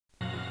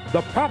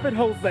The prophet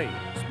Hosea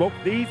spoke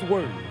these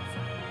words: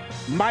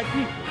 "My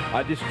people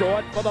are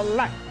destroyed for the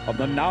lack of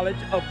the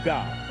knowledge of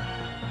God."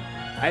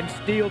 And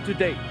still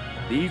today,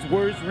 these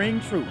words ring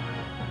true.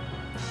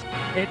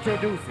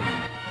 Introducing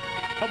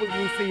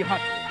W.C.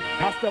 Hunter,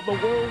 pastor of the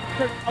World's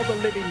Church of the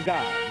Living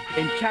God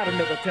in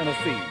Chattanooga,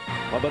 Tennessee.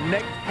 For the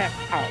next half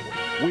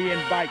hour, we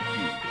invite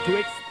you to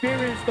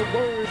experience the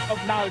Words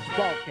of Knowledge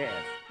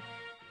broadcast.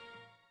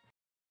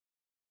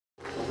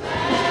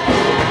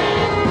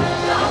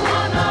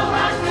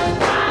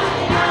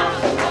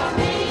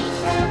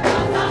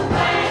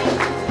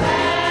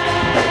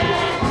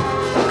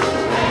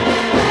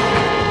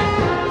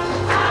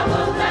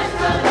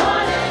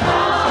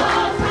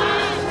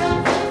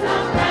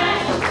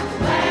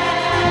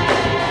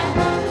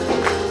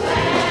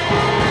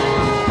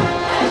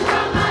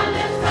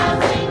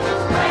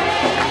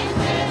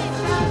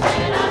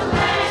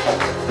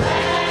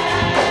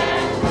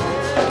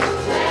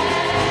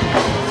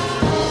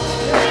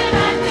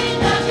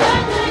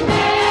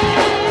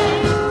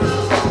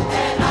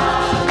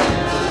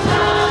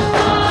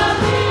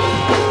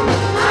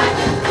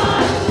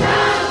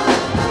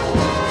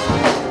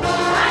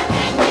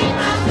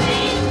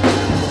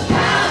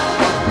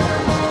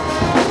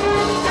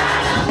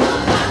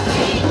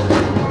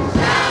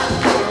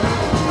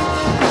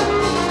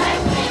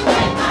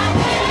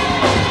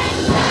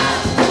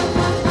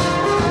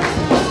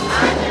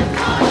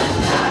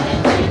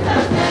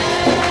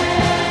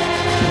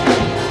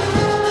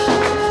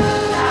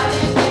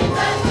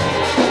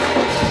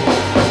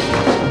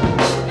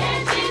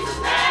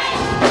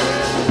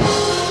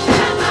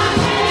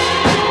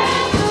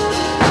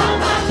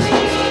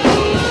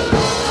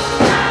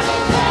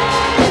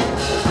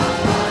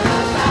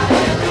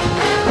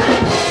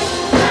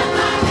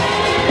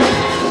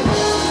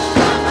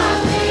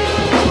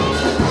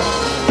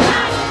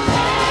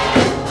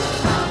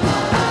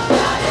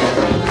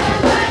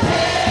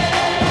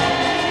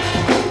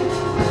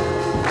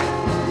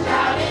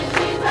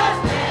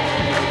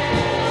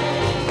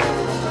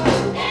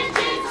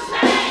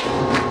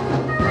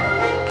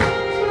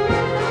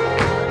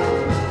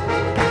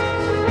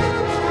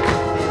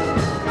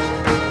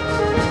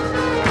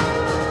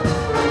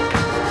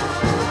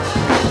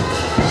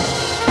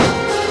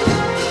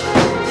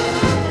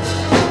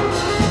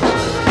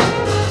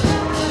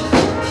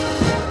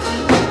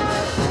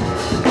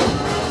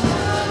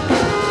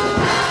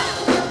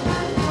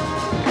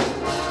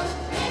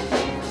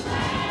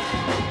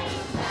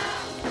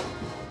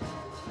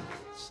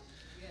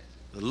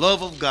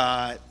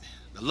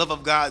 The love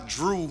of God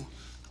drew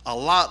a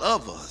lot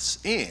of us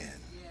in.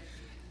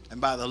 And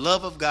by the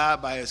love of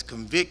God, by his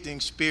convicting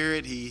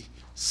spirit, he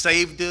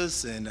saved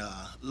us and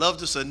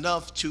loved us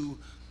enough to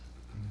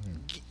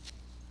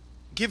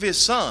give his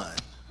son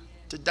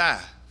to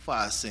die for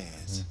our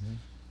sins.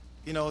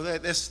 You know,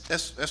 that's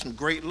some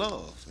great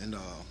love. And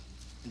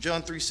in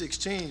John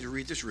 3:16, you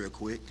read this real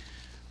quick.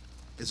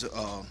 It's,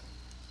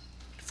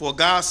 for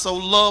God so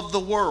loved the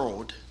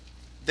world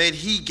that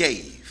he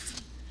gave.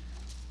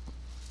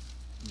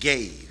 Yeah,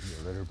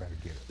 let everybody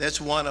get it. That's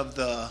one of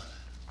the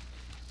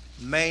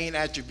main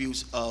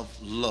attributes of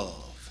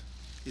love,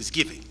 is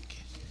giving.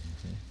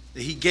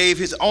 That he gave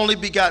his only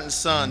begotten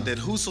son, that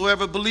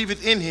whosoever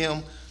believeth in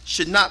him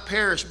should not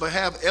perish but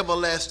have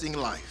everlasting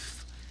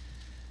life.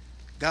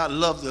 God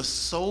loved us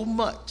so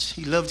much.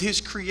 He loved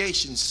his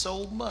creation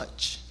so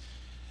much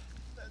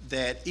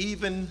that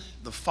even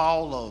the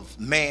fall of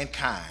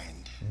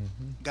mankind,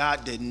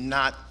 God did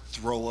not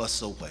throw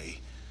us away.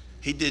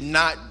 He did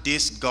not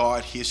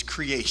discard his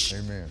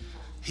creation. Amen.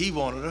 He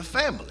wanted a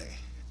family.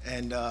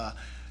 And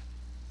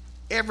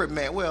every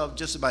man, well,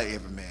 just about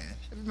every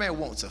man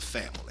wants a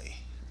family.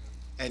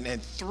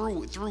 And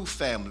through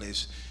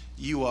families,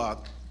 you are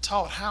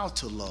taught how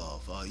to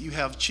love. You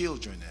have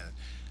children,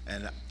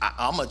 and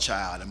I'm a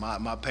child, and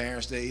my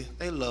parents, they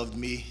loved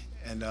me.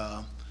 And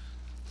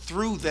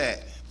through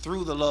that,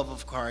 through the love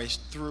of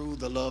Christ, through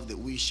the love that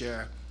we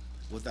share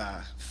with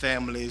our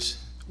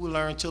families, we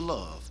learn to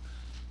love.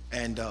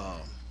 And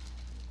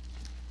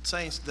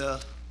saints, the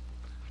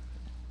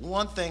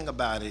one thing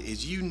about it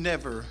is you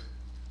never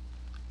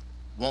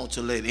want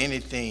to let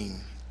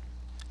anything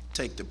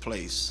take the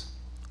place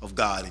of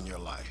God in your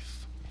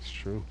life. It's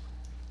true.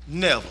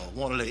 Never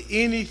want to let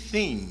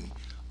anything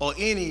or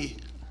any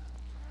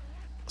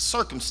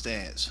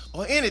circumstance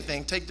or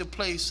anything take the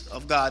place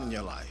of God in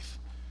your life.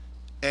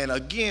 And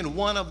again,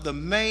 one of the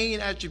main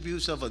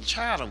attributes of a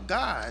child of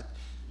God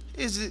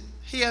is that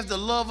he has the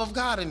love of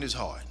God in his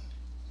heart.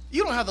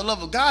 You don't have the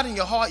love of God in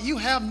your heart, you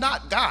have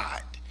not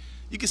God.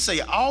 You can say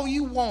all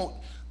you want,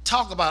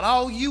 talk about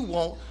all you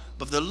want,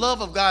 but if the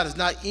love of God is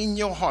not in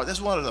your heart, that's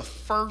one of the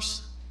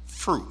first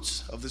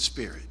fruits of the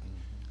Spirit,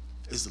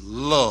 is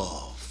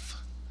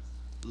love.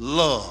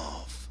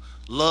 Love.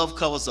 Love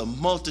covers a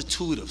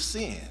multitude of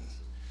sin.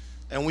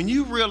 And when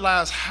you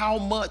realize how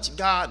much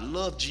God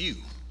loved you,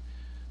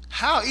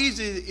 how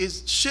easy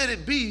should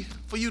it be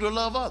for you to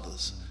love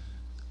others?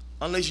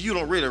 Unless you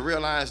don't really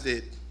realize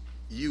that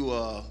you,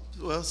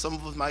 well, some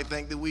of us might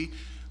think that we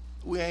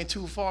ain't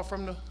too far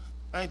from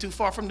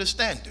the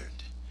standard.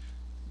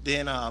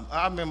 Then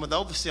I remember the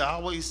overseer I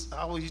always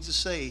used to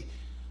say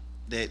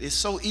that it's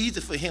so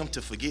easy for him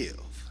to forgive.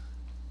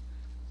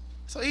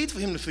 So easy for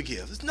him to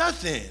forgive. It's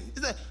nothing.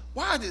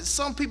 Why did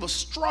some people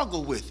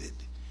struggle with it?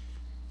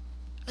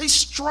 They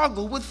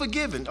struggle with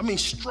forgiving. I mean,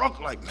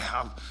 struggle like, man,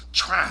 I'm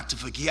trying to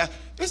forgive.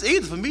 It's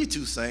easy for me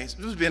to, saints,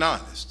 just being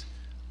honest,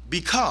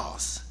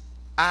 because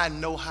I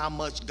know how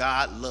much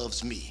God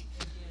loves me.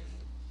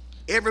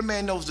 Every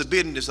man knows the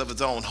bitterness of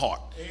his own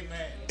heart.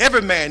 Amen.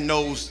 Every man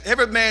knows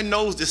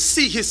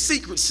his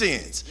secret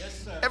sins.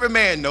 Yes, sir. Every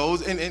man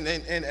knows, and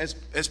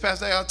as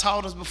Pastor Al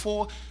taught us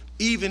before,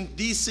 even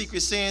these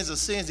secret sins are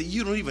sins that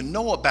you don't even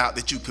know about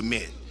that you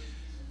commit.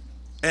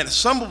 And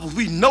some of us,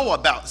 we know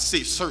about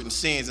certain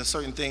sins and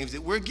certain things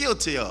that we're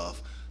guilty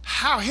of.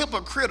 How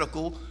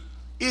hypocritical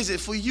is it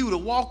for you to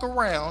walk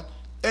around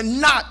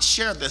and not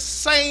share the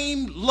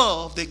same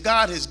love that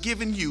God has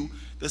given you,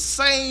 the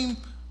same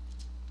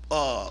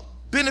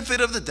benefit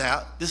of the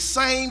doubt, the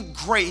same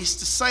grace,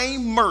 the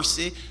same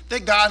mercy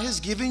that God has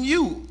given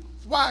you?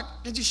 Why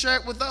did you share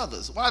it with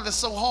others? Why is it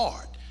so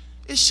hard?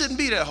 It shouldn't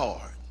be that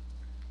hard.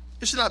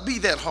 It should not be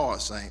that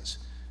hard, saints.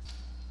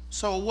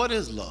 So what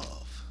is love?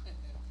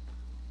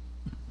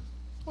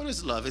 What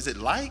is love? Is it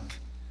like?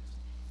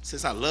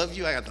 Since I love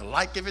you, I got to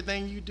like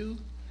everything you do?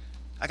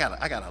 I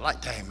gotta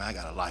like, dang man, I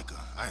gotta like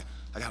her.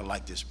 I gotta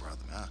like this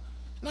brother, man.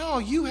 No,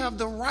 you have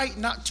the right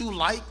not to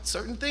like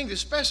certain things,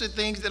 especially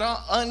things that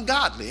are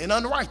ungodly and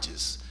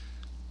unrighteous.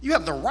 You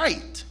have the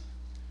right,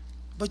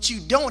 but you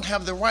don't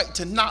have the right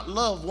to not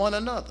love one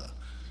another.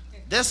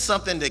 That's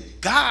something that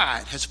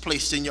God has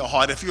placed in your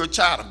heart. If you're a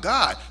child of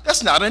God,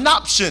 that's not an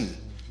option.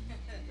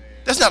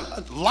 That's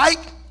not, like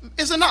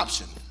is an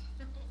option.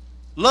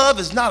 Love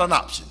is not an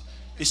option.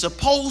 It's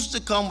supposed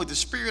to come with the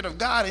Spirit of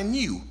God in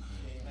you.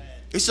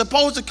 It's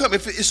supposed to come.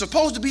 It's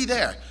supposed to be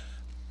there.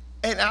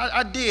 And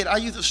I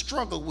used to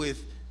struggle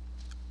with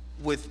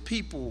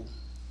people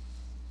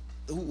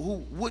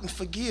who wouldn't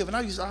forgive. And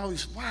I used to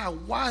always, wow,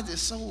 why is it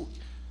so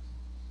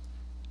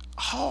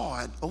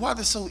hard? Or why is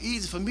it so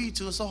easy for me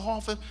to? It's so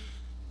hard for.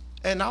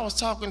 And I was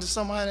talking to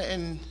somebody,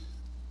 and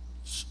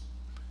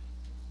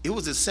it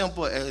was as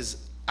simple as,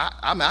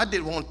 I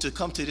didn't want to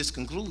come to this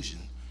conclusion.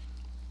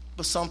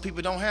 But some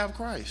people don't have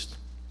Christ.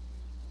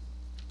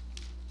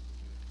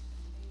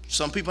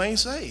 Some people ain't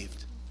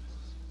saved.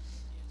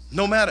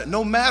 No matter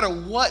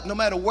what, no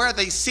matter where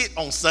they sit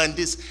on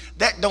Sundays,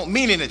 that don't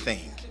mean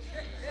anything.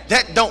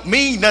 That don't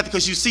mean nothing,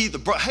 because you see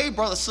hey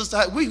brother,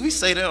 sister, we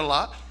say that a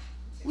lot.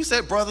 We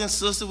say brother and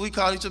sister, we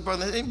call each other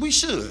brother, and we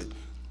should.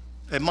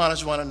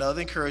 Admonish one another,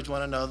 encourage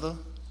one another,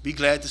 be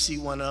glad to see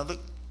one another.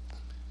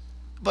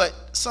 But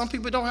some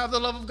people don't have the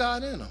love of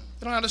God in them.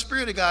 They don't have the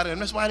Spirit of God in them.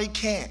 That's why they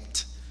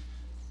can't.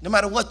 No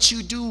matter what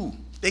you do,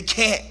 they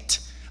can't.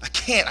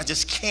 I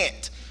just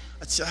can't.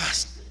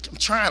 I'm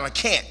trying, I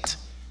can't.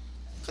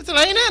 Because it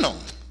ain't in them.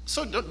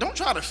 So don't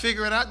try to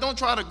figure it out. Don't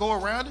try to go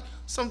around it.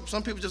 Some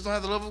people just don't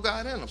have the love of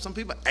God in them. Some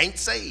people ain't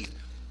saved.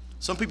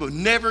 Some people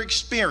never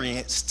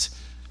experienced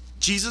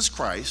Jesus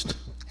Christ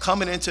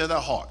coming into their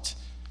heart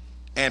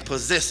and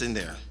possessing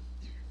there.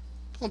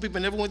 Some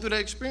people never went through that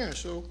experience.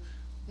 So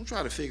don't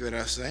try to figure it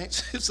out,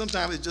 saints.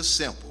 Sometimes it's just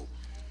simple.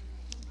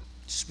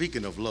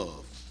 Speaking of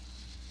love,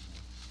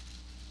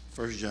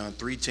 1 John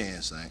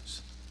 3:10,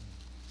 saints.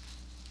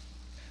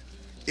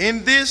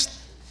 In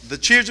this, the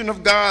children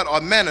of God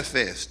are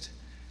manifest,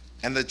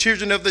 and the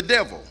children of the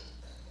devil.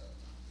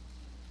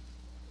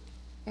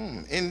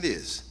 In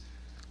this,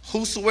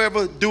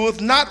 whosoever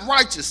doeth not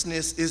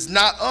righteousness is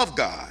not of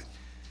God,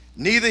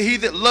 neither he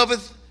that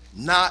loveth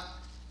not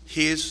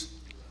his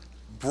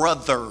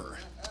brother.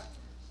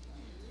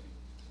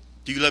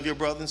 Do you love your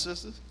brothers and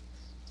sisters?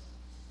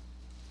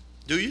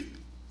 Do you?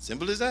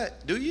 Simple as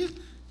that. Do you?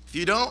 If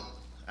you don't,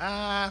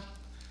 I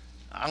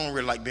don't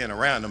really like being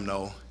around them,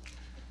 though.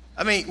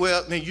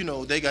 You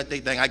know, they got their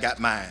thing, I got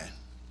mine.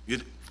 We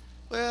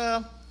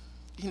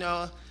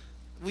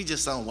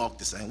just don't walk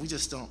the same. We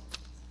just don't.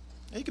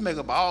 You can make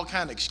up all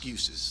kind of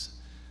excuses.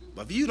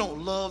 But if you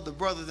don't love the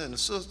brothers and the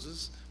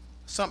sisters,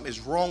 something is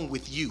wrong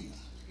with you.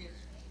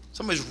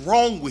 Something is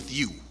wrong with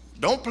you.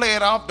 Don't play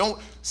it off.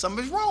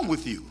 Something is wrong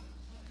with you.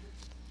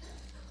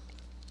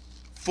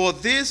 For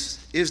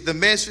this is the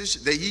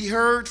message that ye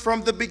heard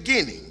from the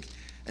beginning.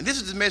 And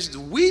this is the message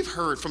we've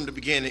heard from the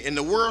beginning in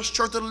the World's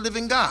Church of the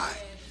Living God.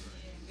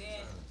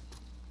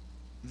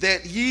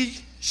 That ye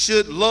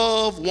should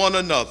love one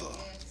another.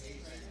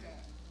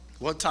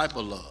 What type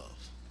of love?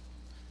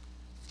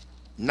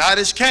 Not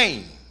as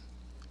Cain,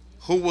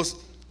 who was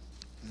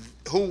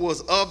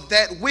of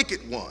that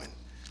wicked one,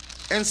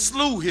 and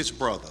slew his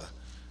brother.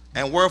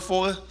 And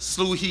wherefore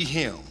slew he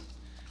him?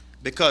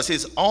 Because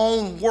his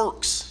own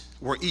works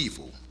were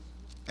evil,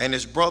 and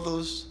his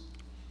brother's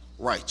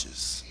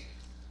righteous.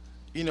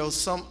 You know,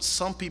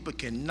 some people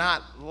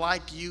cannot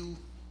like you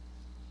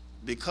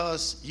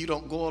because you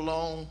don't go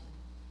along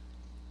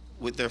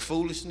with their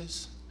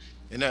foolishness,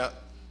 and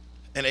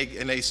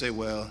they say,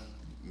 well,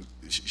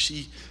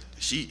 she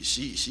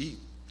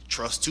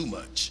trusts too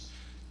much.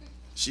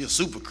 She a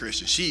super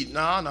Christian.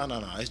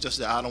 No. It's just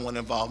that I don't want to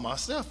involve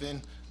myself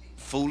in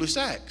foolish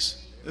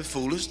acts. It's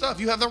foolish stuff.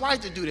 You have the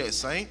right to do that,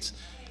 saints.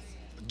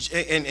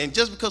 And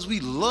just because we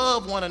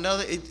love one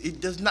another,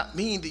 it does not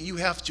mean that you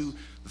have to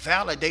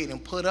validate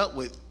and put up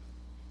with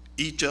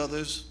each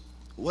other's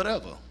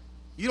whatever.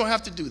 You don't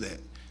have to do that.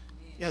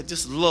 Yeah,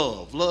 just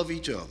love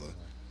each other.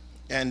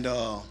 And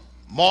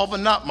marvel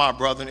not, my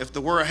brethren, if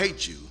the world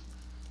hates you.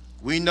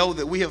 We know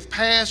that we have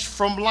passed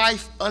from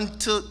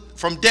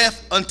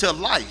death unto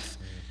life,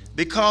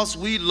 because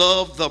we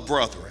love the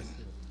brethren.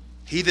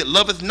 He that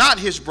loveth not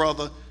his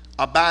brother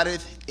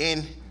abideth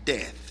in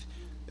death.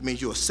 It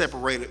means you are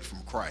separated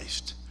from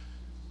Christ.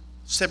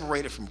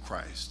 Separated from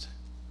Christ.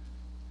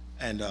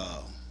 And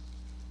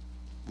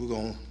we're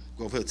going to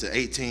go over to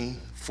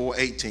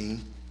 4:18.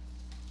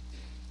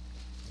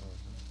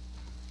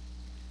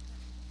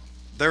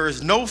 There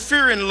is no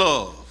fear in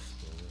love,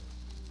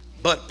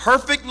 but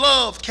perfect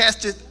love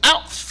casteth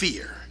out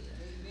fear.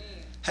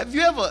 Have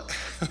you ever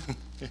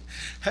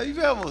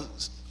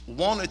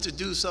wanted to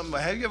do something?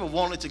 Have you ever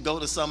wanted to go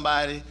to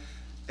somebody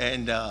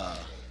and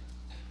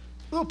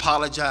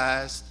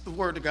apologize? The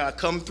word of God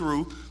come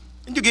through,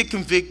 and you get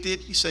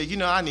convicted. You say,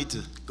 I need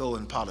to go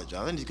and apologize.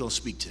 I need to go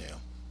speak to him.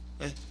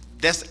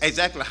 That's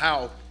exactly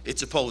how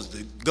it's supposed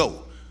to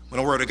go. When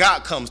the word of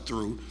God comes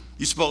through,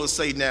 you're supposed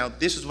to say, now,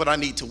 this is what I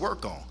need to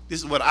work on. This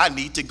is what I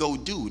need to go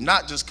do.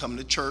 Not just come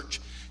to church,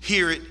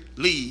 hear it,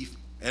 leave,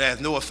 and it has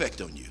no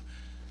effect on you.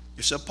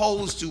 You're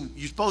supposed to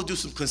do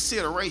some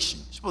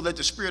consideration. You're supposed to let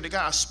the Spirit of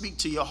God speak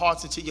to your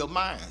hearts and to your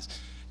minds.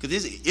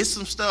 Because it's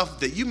some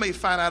stuff that you may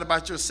find out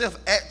about yourself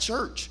at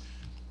church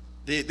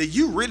that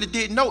you really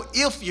didn't know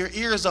if your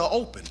ears are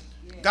open.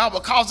 Yeah. God will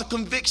cause a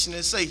conviction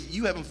and say,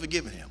 you haven't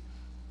forgiven him.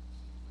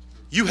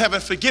 You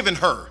haven't forgiven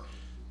her.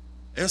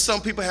 And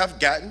some people have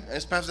gotten,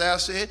 as Pastor Al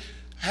said,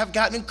 have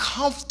gotten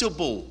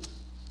comfortable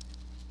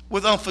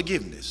with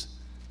unforgiveness.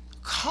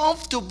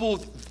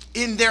 Comfortable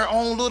in their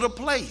own little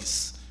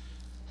place.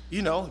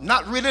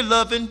 Not really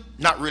loving,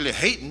 not really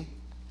hating,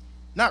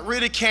 not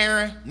really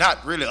caring,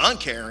 not really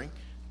uncaring,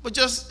 but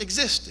just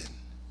existing.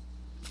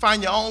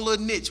 Find your own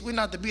little niche. We're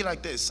not to be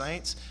like that,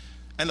 saints.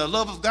 And the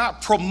love of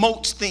God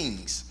promotes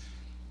things.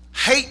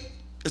 Hate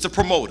is a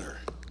promoter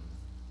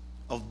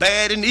of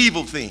bad and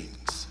evil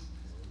things.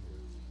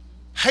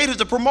 Hate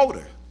is a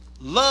promoter.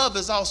 Love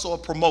is also a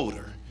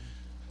promoter.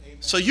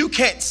 So you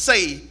can't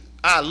say,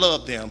 I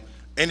love them,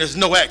 and there's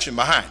no action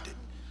behind it.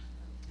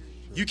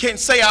 You can't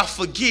say, I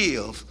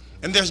forgive,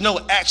 and there's no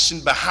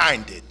action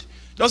behind it.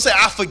 Don't say,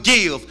 I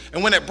forgive,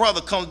 and when that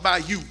brother comes by,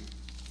 you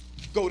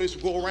go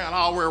around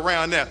all the way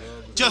around there,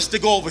 just to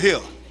go over here.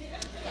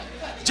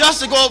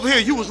 Just to go over here.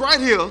 You was right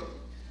here.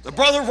 The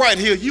brother right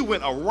here. You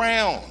went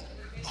around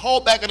the whole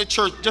back of the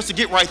church just to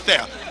get right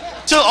there.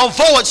 To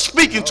avoid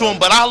speaking to him,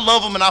 but I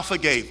love him and I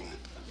forgave him.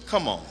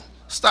 Come on.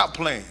 Stop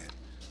playing.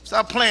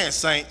 Stop playing,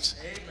 saints.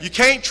 You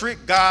can't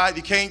trick God.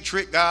 You can't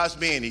trick God's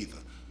being either.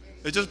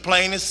 It's just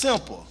plain and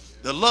simple.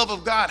 The love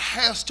of God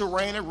has to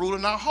reign and rule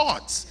in our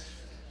hearts.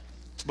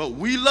 But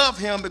we love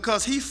him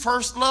because he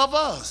first loved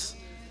us.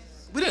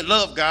 We didn't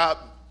love God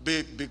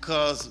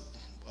because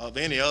of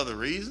any other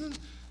reason.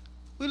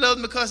 We loved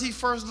him because he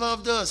first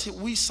loved us.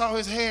 We saw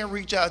his hand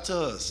reach out to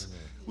us.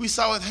 We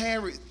saw his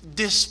hand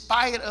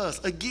despite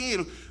us.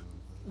 Again,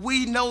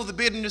 we know the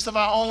bitterness of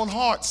our own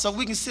hearts, so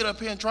we can sit up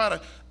here and try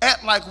to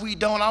act like we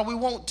don't or we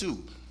want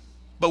to.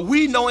 But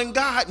we know and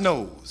God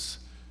knows.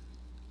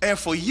 And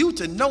for you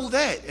to know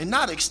that and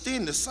not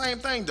extend the same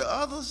thing to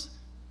others,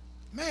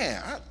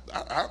 man,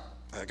 I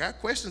got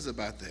questions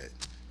about that.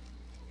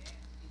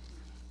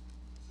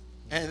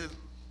 And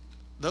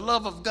the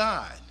love of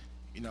God,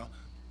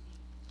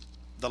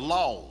 the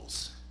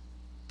laws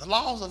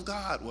of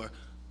God were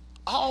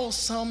all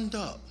summed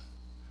up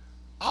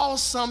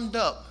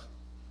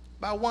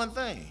by one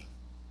thing,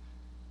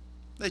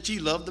 that ye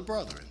love the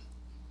brethren.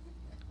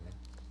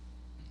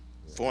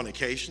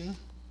 Fornication,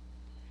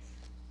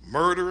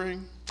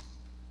 murdering,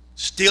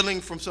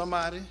 stealing from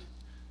somebody,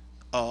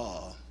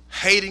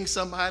 hating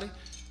somebody,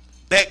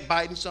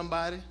 backbiting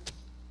somebody,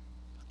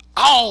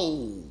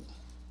 all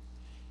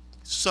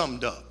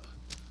summed up.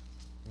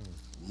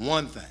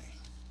 One thing.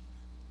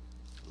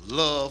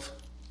 Love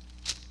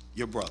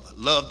your brother.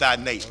 Love thy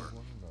neighbor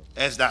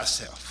as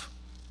thyself.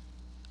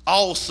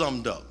 All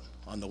summed up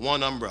under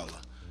one umbrella.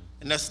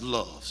 And that's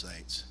love,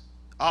 saints.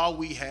 All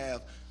we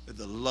have is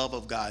the love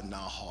of God in our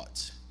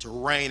hearts, to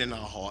reign in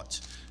our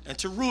hearts, and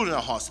to rule in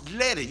our hearts.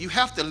 Let it. You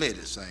have to let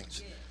it,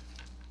 saints.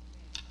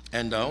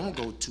 And I'm going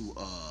to go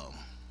to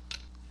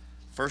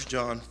 1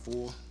 John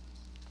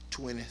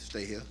 4:20.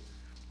 Stay here.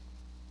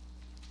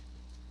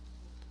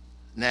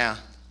 Now,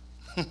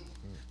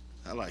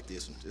 I like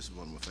this one. This is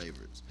one of my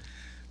favorites.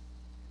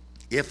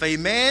 If a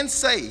man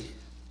say,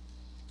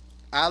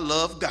 I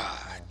love God,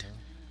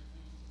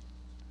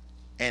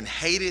 and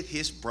hateth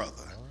his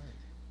brother,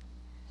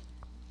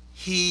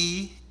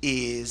 he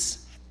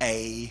is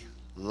a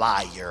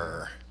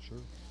liar. Sure.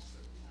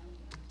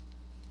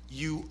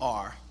 You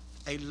are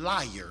a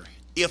liar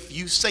if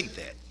you say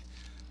that.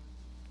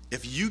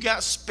 If you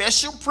got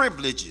special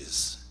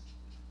privileges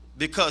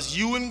because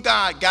you and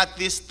God got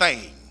this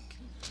thing,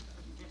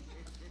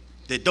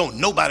 that don't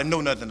nobody know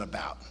nothing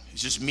about.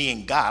 It's just me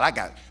and God. I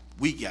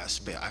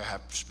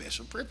have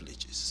special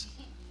privileges.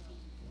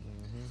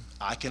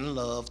 I can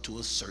love to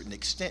a certain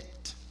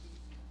extent.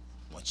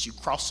 Once you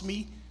cross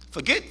me,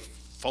 forget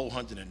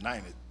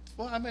 490.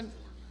 Well, I mean,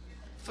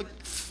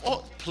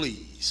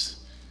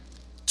 please.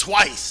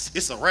 Twice,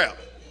 it's a wrap.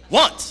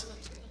 Once,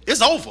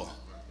 it's over.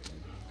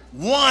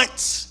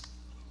 Once.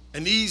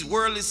 And these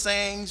worldly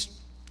sayings,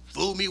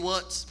 fool me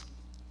once,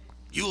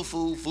 you a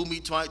fool me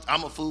twice,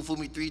 I'm a fool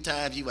me 3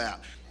 times, you out.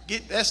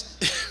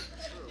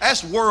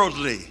 That's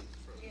worldly.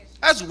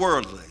 That's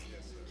worldly.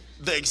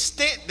 The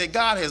extent that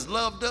God has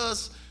loved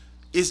us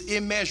is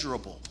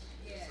immeasurable.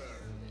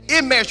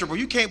 Immeasurable.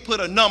 You can't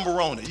put a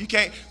number on it. You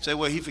can't say,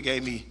 well, he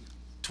forgave me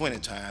 20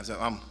 times.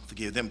 I'm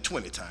forgive them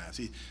 20 times.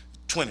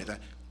 20 times.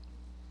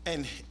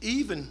 And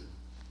even,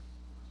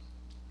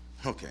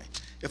 okay,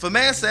 if a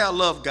man say I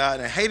love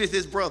God and hateth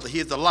his brother, he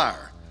is a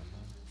liar.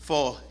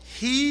 For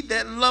he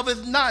that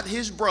loveth not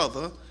his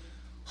brother,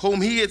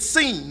 whom he had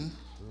seen,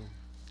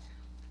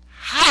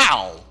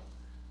 how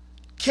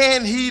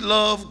can he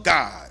love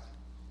God,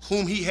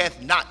 whom he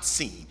hath not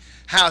seen?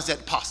 How is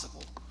that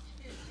possible?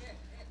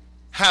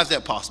 How is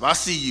that possible? I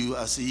see you.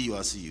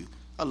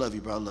 I love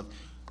you, bro. I love you.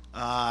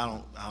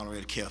 I don't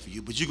really care for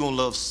you, but you're going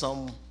to love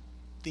something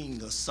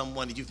or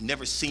someone that you've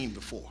never seen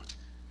before.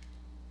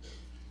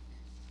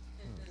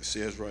 It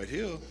says right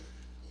here,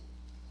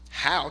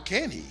 how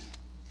can he?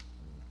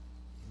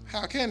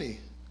 How can he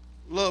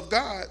love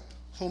God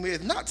whom he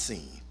has not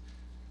seen?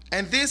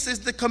 And this is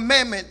the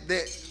commandment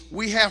that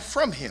we have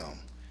from him,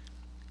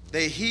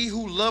 that he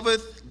who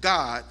loveth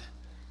God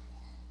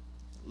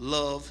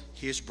love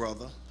his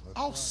brother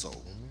also.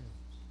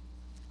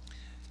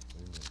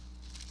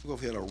 We'll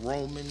go over here to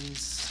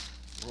Romans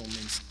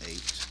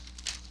 8.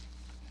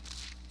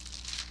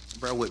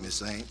 Bear with me,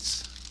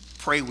 saints.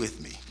 Pray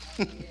with me.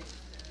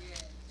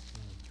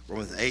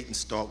 Romans 8 and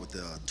start with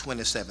the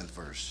 27th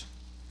verse.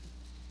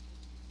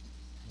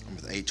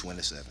 Romans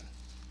 8:27.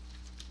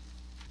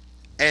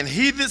 And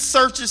he that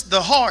searcheth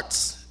the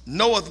hearts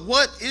knoweth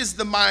what is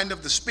the mind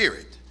of the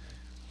Spirit,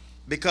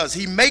 because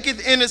he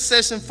maketh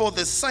intercession for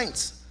the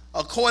saints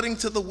according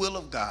to the will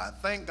of God.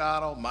 Thank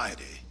God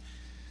Almighty.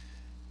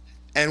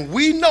 And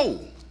we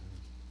know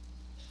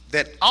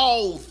that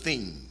all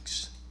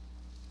things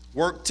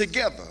work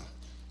together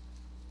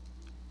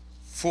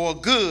for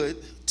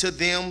good to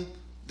them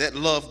that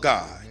love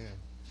God.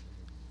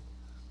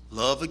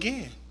 Love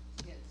again.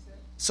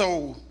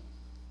 So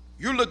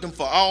you're looking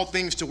for all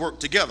things to work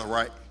together,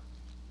 right?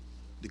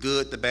 The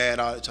good, the bad,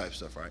 all that type of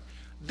stuff, right?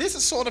 This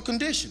is sort of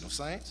conditional,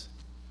 saints.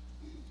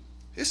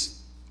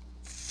 It's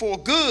for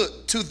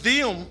good to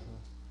them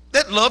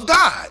that love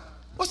God.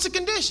 What's the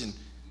condition?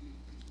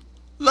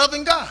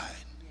 Loving God.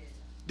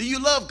 Do you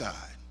love God?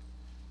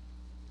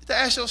 You have to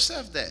ask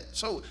yourself that.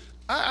 So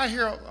I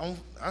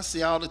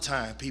see all the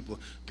time people,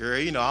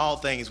 girl, all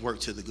things work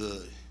to the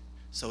good.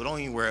 So don't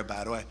even worry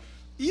about it.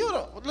 You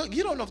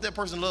don't know if that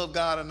person loves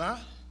God or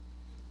not.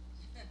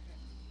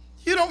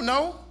 You don't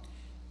know.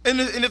 And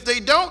if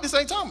they don't, this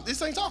ain't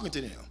talking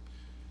to them.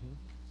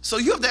 So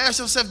you have to ask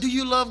yourself, do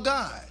you love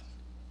God?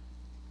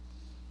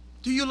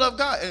 Do you love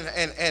God?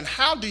 And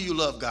how do you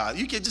love God?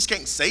 You just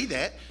can't say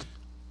that.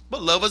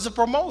 But love is a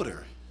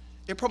promoter.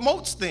 It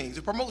promotes things.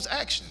 It promotes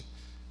action.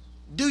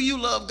 Do you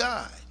love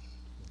God?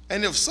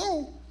 And if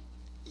so,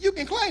 you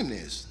can claim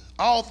this.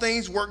 All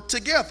things work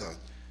together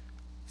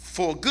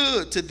for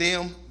good to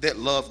them that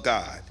love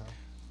God,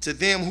 to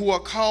them who are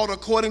called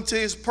according to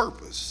his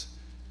purpose.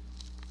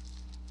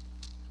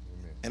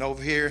 Amen. And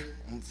over here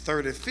on the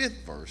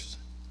 35th verse,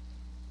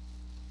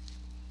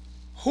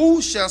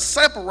 who shall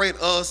separate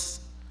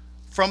us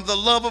from the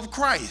love of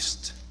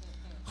Christ?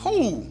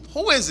 Who?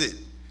 Who is it?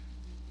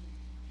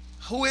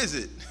 Who is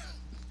it?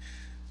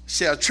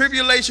 Shall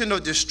tribulation or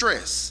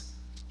distress,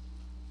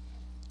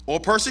 or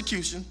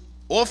persecution,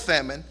 or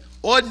famine,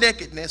 or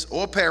nakedness,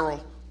 or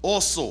peril,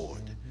 or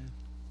sword,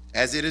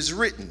 as it is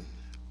written,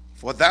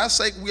 for thy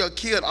sake we are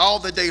killed all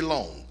the day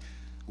long.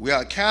 We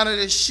are counted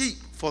as sheep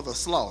for the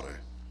slaughter.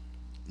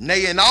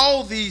 Nay, in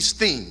all these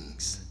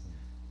things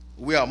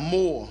we are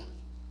more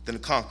than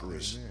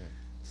conquerors,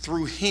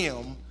 through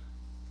him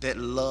that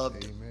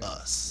loved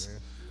us.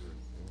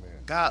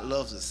 God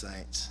loves the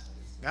saints.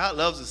 God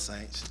loves the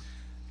saints,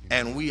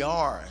 and we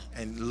are.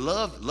 And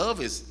love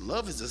is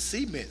a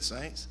cement,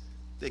 saints,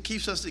 that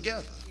keeps us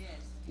together. Yes.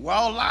 We're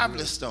all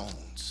lively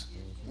stones.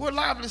 We're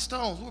lively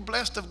stones. We're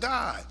blessed of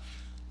God,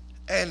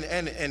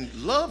 and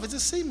love is a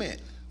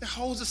cement that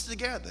holds us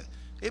together.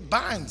 It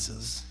binds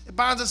us. It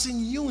binds us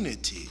in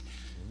unity.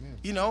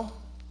 Amen.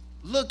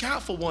 Look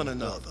out for one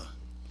another.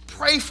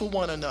 Pray for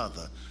one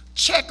another.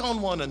 Check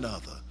on one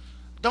another.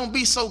 Don't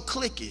be so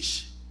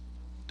cliquish.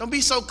 Don't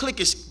be so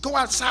cliquish. Go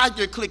outside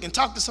your clique and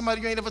talk to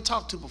somebody you ain't ever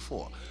talked to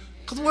before.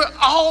 Because we're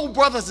all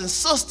brothers and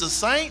sisters,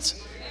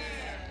 saints.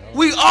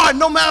 We are,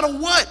 no matter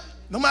what.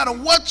 No matter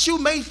what you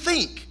may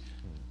think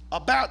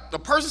about the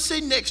person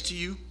sitting next to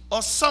you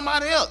or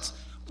somebody else.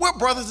 We're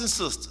brothers and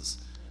sisters.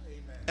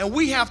 And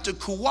we have to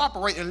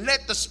cooperate and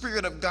let the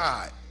Spirit of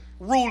God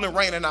rule and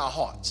reign in our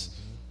hearts.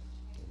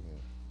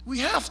 We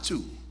have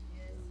to.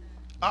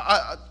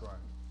 That's right.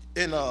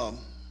 And let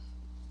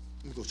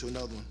me go to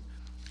another one.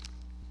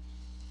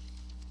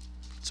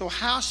 So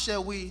how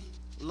shall we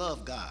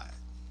love God?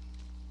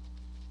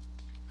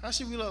 How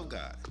should we love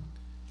God?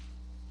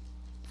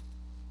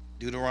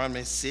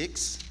 Deuteronomy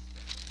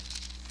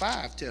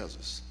 6:5 tells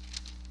us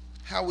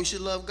how we should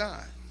love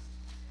God.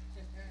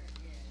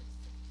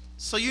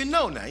 So you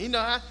know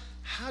now,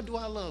 how do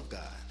I love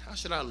God? How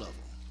should I love him?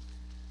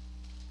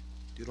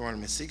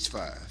 Deuteronomy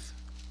 6:5.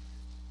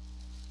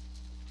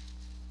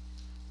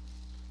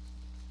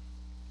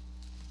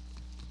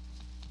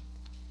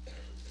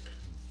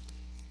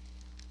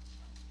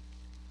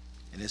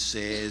 And it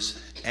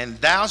says, and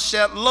thou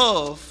shalt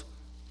love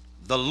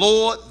the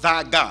Lord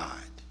thy God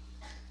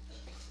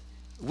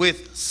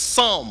with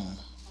some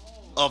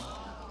of,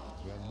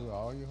 You gotta do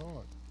all your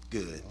heart.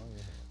 good,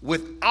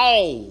 with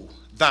all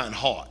thine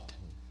heart,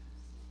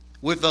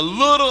 with a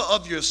little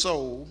of your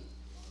soul,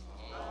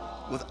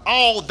 with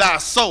all thy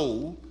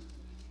soul,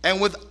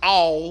 and with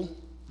all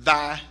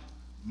thy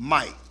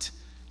might.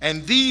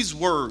 And these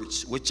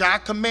words which I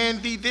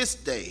command thee this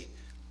day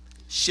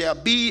shall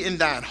be in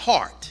thine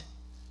heart,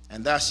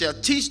 and thou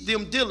shalt teach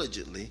them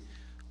diligently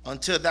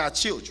unto thy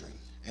children,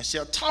 and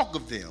shalt talk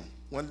of them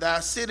when thou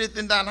sittest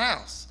in thine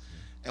house,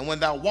 and when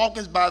thou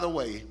walkest by the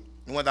way,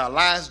 and when thou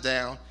liest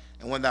down,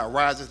 and when thou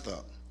risest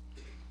up.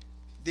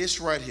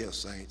 This right here,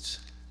 saints,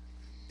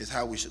 is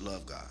how we should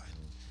love God.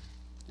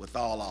 With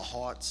all our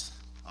hearts,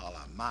 all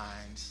our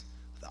minds,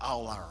 with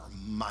all our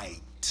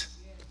might.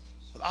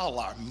 With all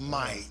our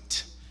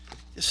might.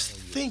 Just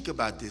think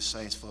about this,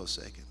 saints, for a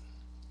second.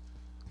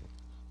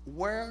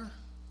 Where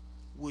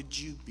would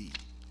you be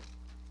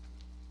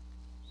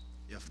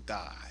if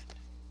God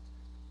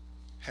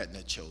hadn't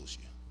have chose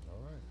you? All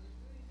right.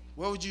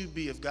 Where would you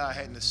be if God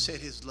hadn't have set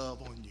his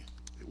love on you?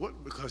 It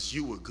wasn't because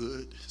you were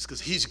good. It's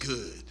because he's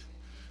good.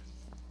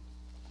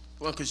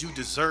 Well, because you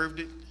deserved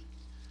it.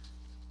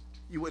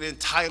 You were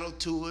entitled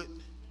to it.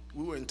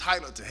 We were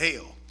entitled to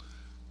hell.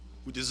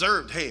 We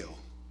deserved hell.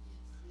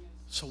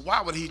 So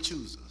why would he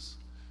choose us?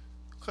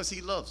 Because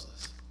he loves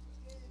us.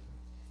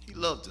 He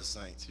loved the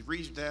saints. He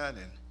reached down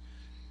and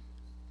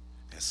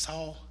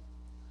saw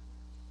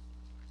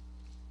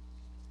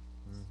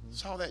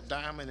that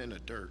diamond in the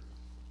dirt.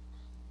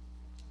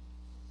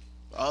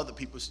 Other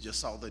people just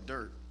saw the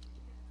dirt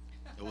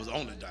that was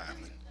on the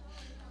diamond.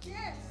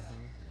 Yes.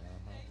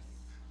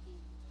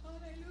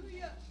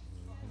 Hallelujah.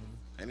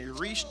 And he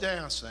reached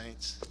down,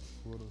 saints,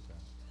 Pull those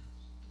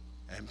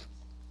out. and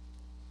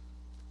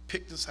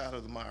picked us out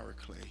of the miry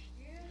clay.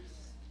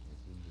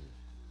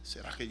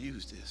 Said, I could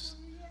use this.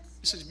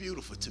 This is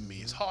beautiful to me.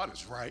 His heart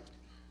is right.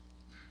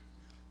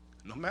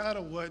 No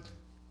matter what it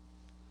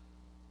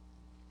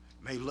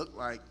may look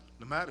like,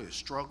 no matter his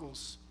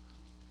struggles,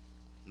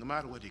 no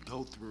matter what he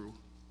go through,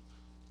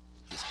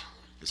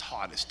 his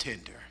heart is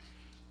tender.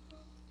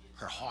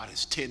 Her heart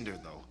is tender,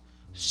 though.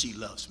 She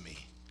loves me.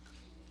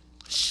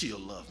 She'll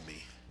love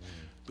me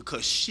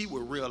because she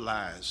will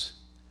realize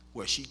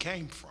where she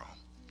came from.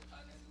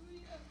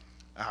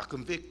 I'll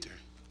convict her.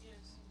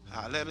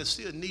 I'll let her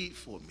see a need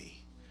for me.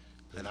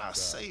 And I'll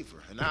save her.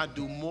 And I'll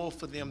do more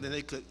for them than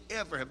they could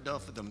ever have done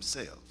for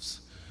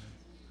themselves.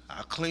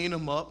 I'll clean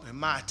them up in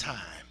my time.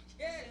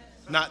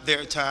 Not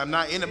their time,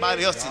 not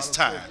anybody else's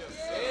time.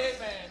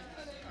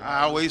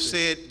 I always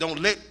said, don't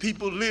let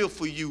people live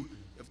for you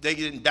if they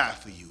didn't die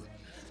for you.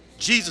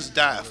 Jesus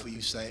died for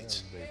you,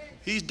 saints.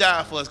 He's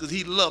died for us because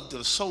he loved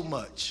us so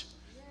much.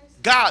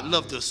 God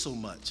loved us so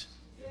much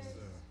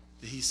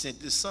that he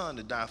sent his son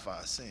to die for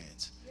our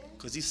sins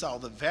because he saw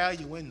the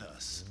value in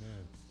us.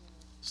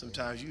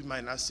 Sometimes you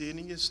might not see it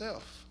in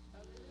yourself.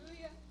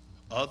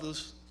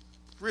 Others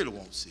really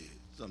won't see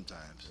it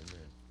sometimes.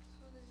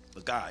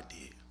 But God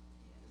did.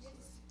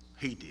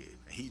 He did.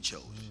 And he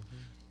chose.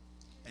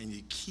 And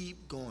you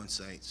keep going,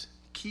 saints.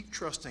 Keep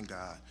trusting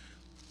God.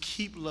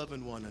 Keep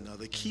loving one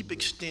another. Keep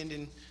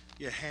extending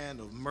your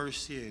hand of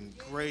mercy and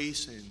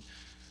grace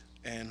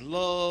and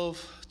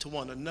love to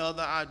one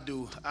another.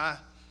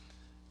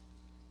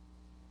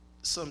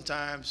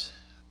 Sometimes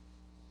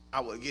I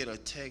would get a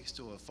text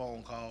or a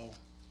phone call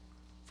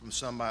from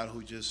somebody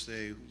who just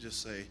say,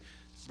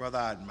 brother,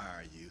 I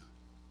admire you.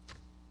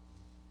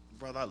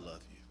 Brother, I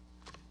love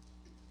you.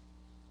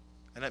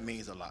 And that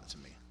means a lot to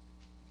me.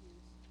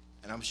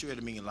 And I'm sure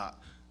it'll mean a lot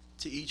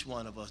to each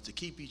one of us to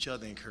keep each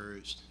other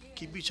encouraged,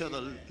 keep each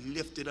other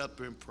lifted up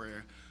in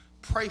prayer,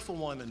 pray for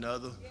one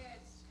another.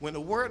 When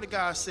the word of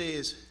God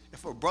says,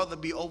 if a brother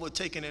be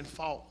overtaken in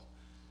fault,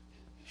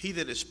 he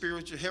that is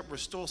spiritual help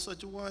restore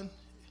such a one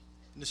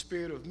in the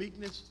spirit of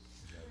meekness.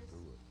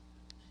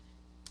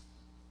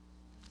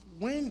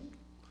 When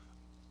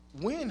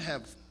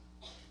have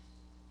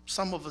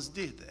some of us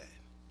did that?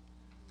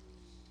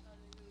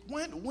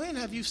 When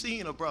have you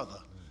seen a brother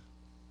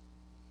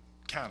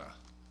kind of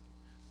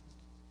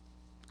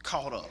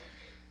caught up?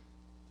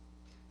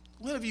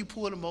 When have you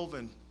pulled him over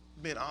and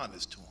been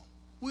honest to him?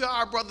 We are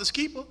our brother's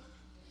keeper.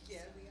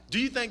 Do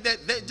you think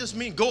that just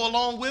means go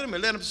along with him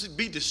and let him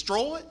be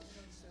destroyed?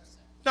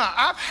 Now,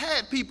 I've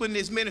had people in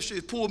this ministry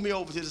pull me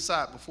over to the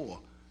side before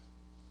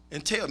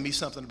and tell me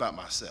something about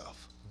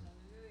myself.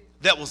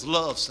 That was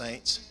love,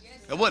 saints.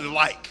 It wasn't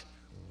like.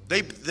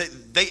 They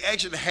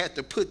actually had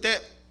to put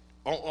that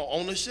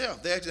on the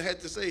shelf. They actually had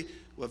to say,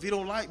 well, if you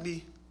don't like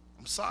me,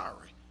 I'm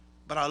sorry.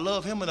 But I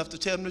love him enough to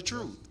tell him the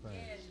truth.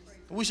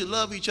 We should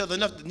love each other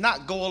enough to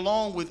not go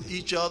along with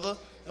each other,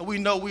 and we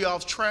know we're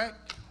off track.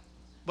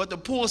 But to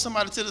pull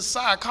somebody to the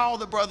side, call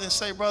the brother and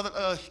say,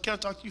 brother, can I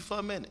talk to you for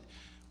a minute?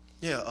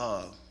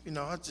 Yeah, you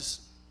know, I'm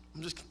just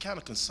kind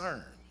of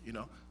concerned, you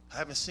know. I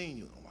haven't seen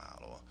you in a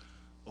while,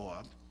 or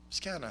I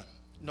just kind of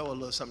know a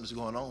little something's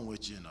going on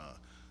with you, and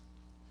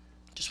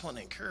just want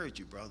to encourage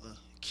you, brother.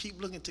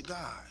 Keep looking to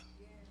God.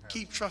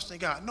 Keep trusting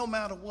God, no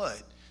matter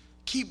what.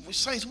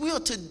 Saints, we are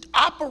to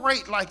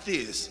operate like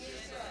this.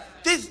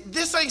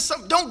 This ain't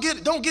something. Don't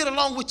get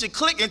along with your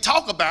clique and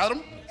talk about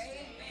them.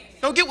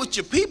 Don't get with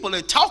your people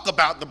and talk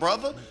about the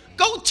brother.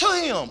 Go to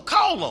him.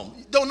 Call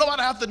him. Don't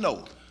nobody have to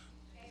know.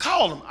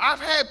 Call him. I've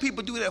had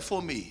people do that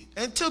for me.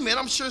 And to me, and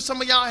I'm sure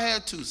some of y'all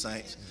had too,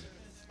 saints.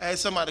 I had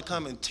somebody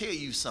come and tell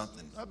you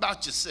something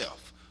about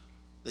yourself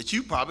that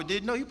you probably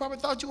didn't know. You probably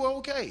thought you were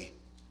okay.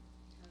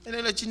 And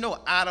they let you know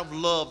out of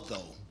love,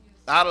 though.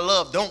 Out of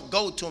love, don't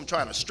go to them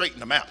trying to straighten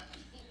them out.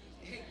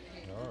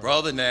 Right.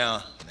 Brother,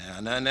 now.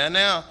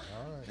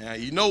 Now,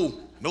 you know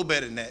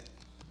better than that.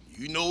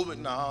 You know, but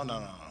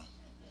no.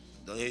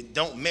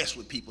 Don't mess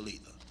with people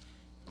either.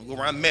 Don't go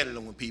around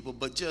meddling with people,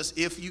 but just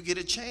if you get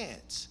a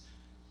chance,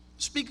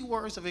 speak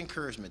words of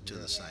encouragement to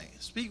the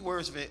saints. Speak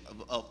words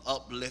of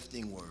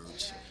uplifting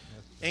words.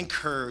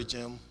 Encourage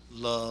them,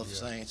 love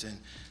saints, and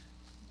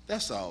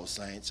that's all,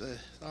 saints. That's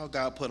all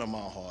God put on my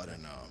heart,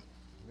 and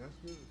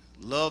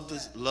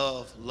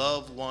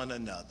love one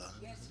another.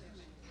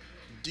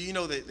 Do you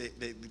know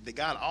that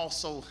God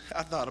also,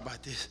 I thought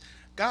about this,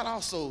 God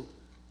also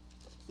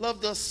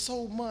loved us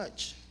so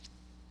much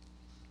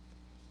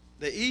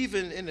that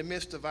even in the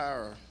midst of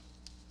our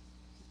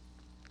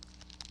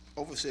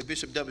overseer,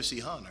 Bishop W.C.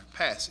 Hunter,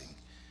 passing,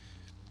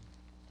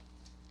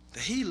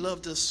 that he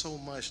loved us so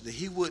much that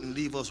he wouldn't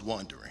leave us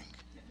wondering.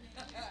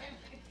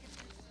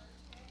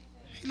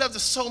 He loved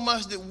us so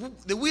much that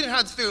we didn't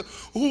have to figure,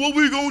 what are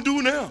we going to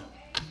do now?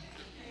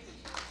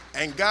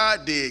 And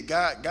God did.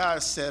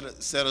 God set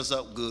us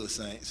up good,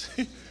 saints.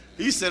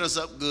 He set us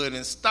up good,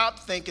 and stop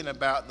thinking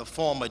about the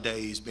former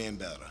days being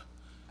better.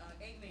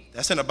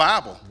 That's in the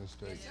Bible.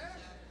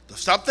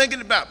 Stop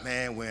thinking about,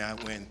 man, when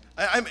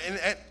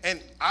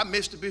I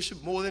miss the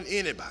bishop more than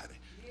anybody.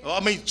 I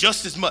mean,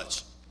 just as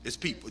much as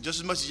people, just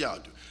as much as y'all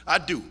do. I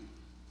do.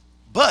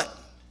 But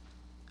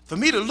for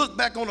me to look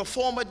back on the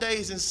former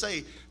days and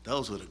say,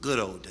 those were the good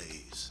old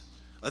days.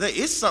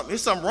 It's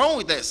something wrong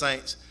with that,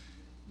 saints.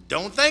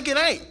 Don't think it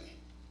ain't.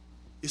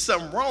 It's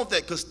something wrong with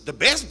that, because the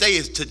best day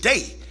is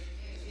today.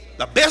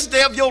 The best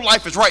day of your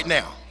life is right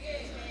now.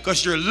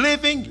 Because you're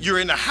living, you're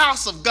in the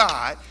house of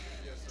God,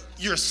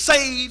 you're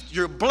saved,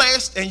 you're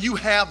blessed, and you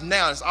have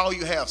now. That's all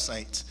you have,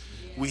 saints.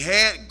 We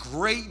had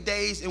great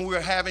days, and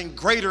we're having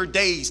greater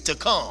days to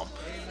come.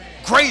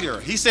 Greater.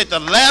 He said the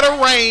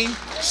latter rain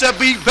shall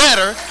be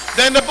better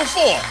than the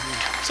before.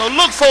 So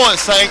look for it,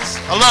 saints.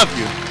 I love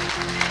you.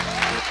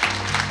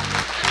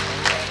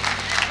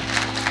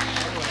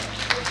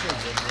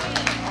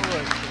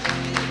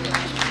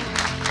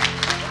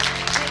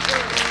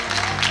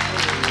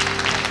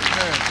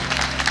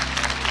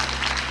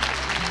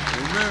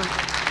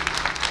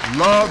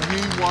 Love ye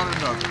one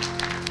another.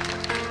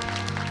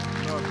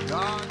 Love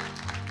God,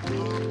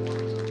 love one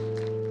another.